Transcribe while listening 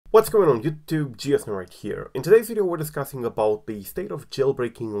What's going on YouTube, GeoSn right here. In today's video we're discussing about the state of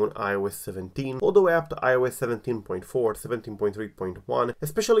jailbreaking on iOS 17 all the way up to iOS 17.4, 17.3.1,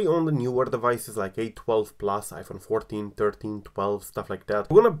 especially on the newer devices like A12 Plus, iPhone 14, 13, 12, stuff like that.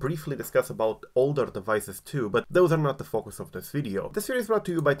 We're gonna briefly discuss about older devices too, but those are not the focus of this video. This video is brought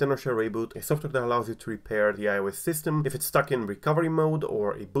to you by Tenorshare Reboot, a software that allows you to repair the iOS system if it's stuck in recovery mode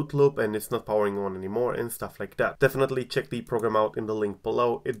or a boot loop and it's not powering on anymore and stuff like that. Definitely check the program out in the link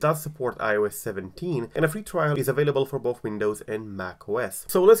below. It does support iOS 17 and a free trial is available for both Windows and macOS.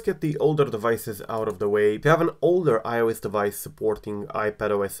 So let's get the older devices out of the way. If you have an older iOS device supporting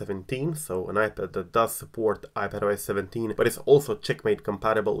iPadOS 17, so an iPad that does support iPadOS 17 but is also Checkmate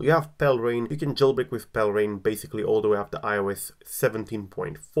compatible, you have Pelrain. You can jailbreak with Pelrain basically all the way up to iOS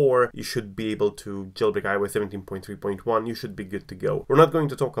 17.4. You should be able to jailbreak iOS 17.3.1. You should be good to go. We're not going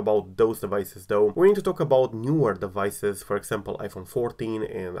to talk about those devices though. We're going to talk about newer devices, for example iPhone 14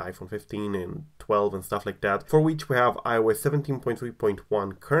 and iPhone 15 and 12 and stuff like that, for which we have iOS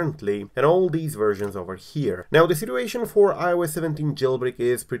 17.3.1 currently and all these versions over here. Now the situation for iOS 17 jailbreak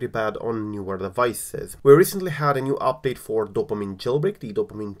is pretty bad on newer devices. We recently had a new update for Dopamine jailbreak, the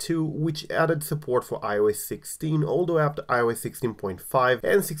Dopamine 2, which added support for iOS 16 all the way up to iOS 16.5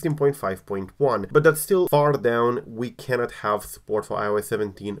 and 16.5.1, but that's still far down. We cannot have support for iOS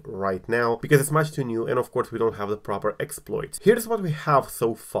 17 right now because it's much too new and of course we don't have the proper exploits. Here's what we have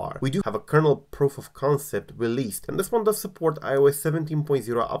so far. We do have a kernel proof of concept released, and this one does support iOS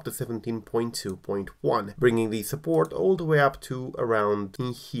 17.0 up to 17.2.1, bringing the support all the way up to around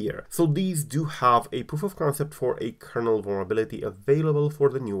in here. So these do have a proof of concept for a kernel vulnerability available for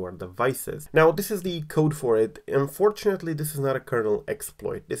the newer devices. Now this is the code for it. Unfortunately, this is not a kernel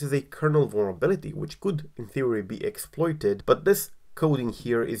exploit. This is a kernel vulnerability which could in theory be exploited, but this coding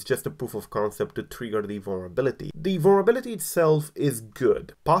here is just a proof of concept to trigger the vulnerability. The vulnerability itself is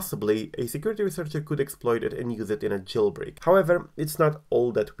good. Possibly a security researcher could exploit it and use it in a jailbreak. However, it's not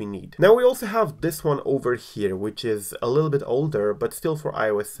all that we need. Now we also have this one over here, which is a little bit older but still for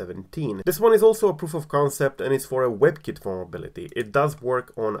iOS 17. This one is also a proof of concept and it's for a WebKit vulnerability. It does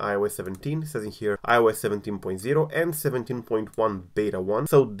work on iOS 17, it says in here iOS 17.0 and 17.1 beta 1,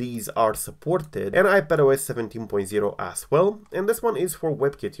 so these are supported, and iPadOS 17.0 as well. And this one is for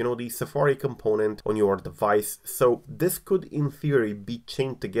WebKit, you know, the Safari component on your device. So this could in theory be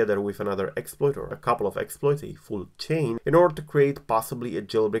chained together with another exploit or a couple of exploits, a full chain, in order to create possibly a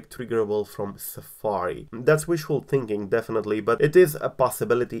jailbreak triggerable from Safari. That's wishful thinking definitely, but it is a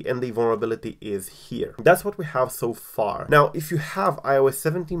possibility and the vulnerability is here. That's what we have so far. Now if you have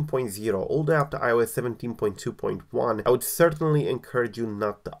iOS 17.0 all the way up to iOS 17.2.1, I would certainly encourage you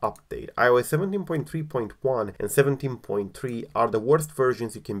not to update. iOS 17.3.1 and 17.3 are the worst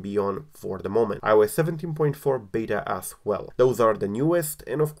versions you can be on for the moment. iOS 17.4 beta as well. Those are the newest,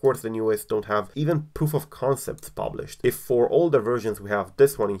 and of course the newest don't have even proof of concepts published. If for older versions we have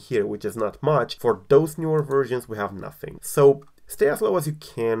this one in here, which is not much, for those newer versions we have nothing. So stay as low as you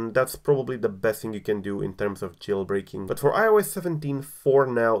can. That's probably the best thing you can do in terms of jailbreaking. But for iOS 17 for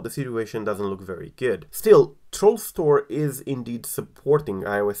now, the situation doesn't look very good. Still, TrollStore is indeed supporting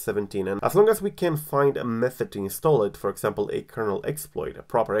iOS 17, and as long as we can find a method to install it, for example a kernel exploit, a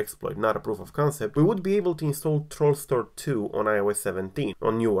proper exploit, not a proof of concept, we would be able to install TrollStore 2 on iOS 17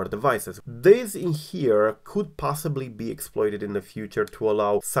 on newer devices. This in here could possibly be exploited in the future to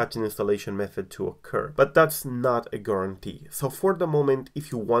allow such an installation method to occur, but that's not a guarantee. So for the moment,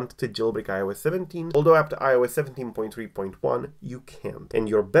 if you want to jailbreak iOS 17, although up to iOS 17.3.1, you can't. And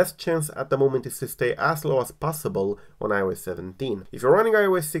your best chance at the moment is to stay as low as possible on iOS 17. If you're running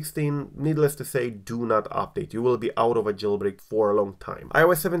iOS 16, needless to say, do not update. You will be out of a jailbreak for a long time.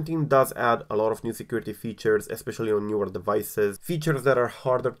 iOS 17 does add a lot of new security features, especially on newer devices, features that are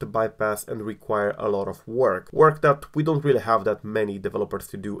harder to bypass and require a lot of work that we don't really have that many developers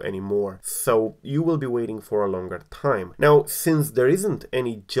to do anymore. So you will be waiting for a longer time. Now, since there isn't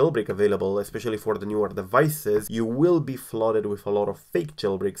any jailbreak available, especially for the newer devices, you will be flooded with a lot of fake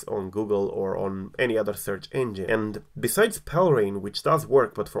jailbreaks on Google or on any other search engine. And besides Pelrain, which does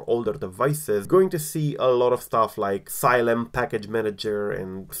work but for older devices, going to see a lot of stuff like Xylem Package Manager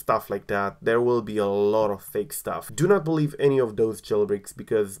and stuff like that. There will be a lot of fake stuff. Do not believe any of those jailbreaks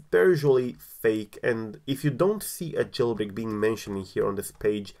because they're usually fake, and if you don't see a jailbreak being mentioned in here on this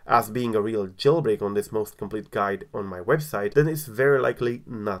page as being a real jailbreak on this most complete guide on my website, then it's very likely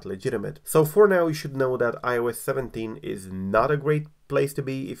not legitimate. So for now you should know that iOS 17 is not a great place to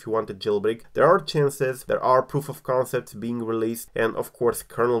be if you want to jailbreak. There are chances, there are proof of concepts being released, and of course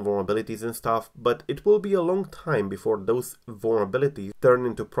kernel vulnerabilities and stuff, but it will be a long time before those vulnerabilities turn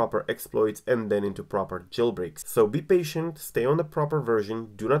into proper exploits and then into proper jailbreaks. So be patient, stay on the proper version,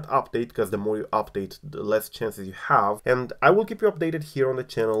 do not update, because the more you update, the less chances you have, and I will keep you updated here on the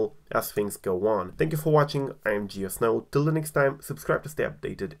channel as things go on. Thank you for watching, I am GeoSnow. Till the next time, subscribe to stay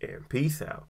updated, and peace out.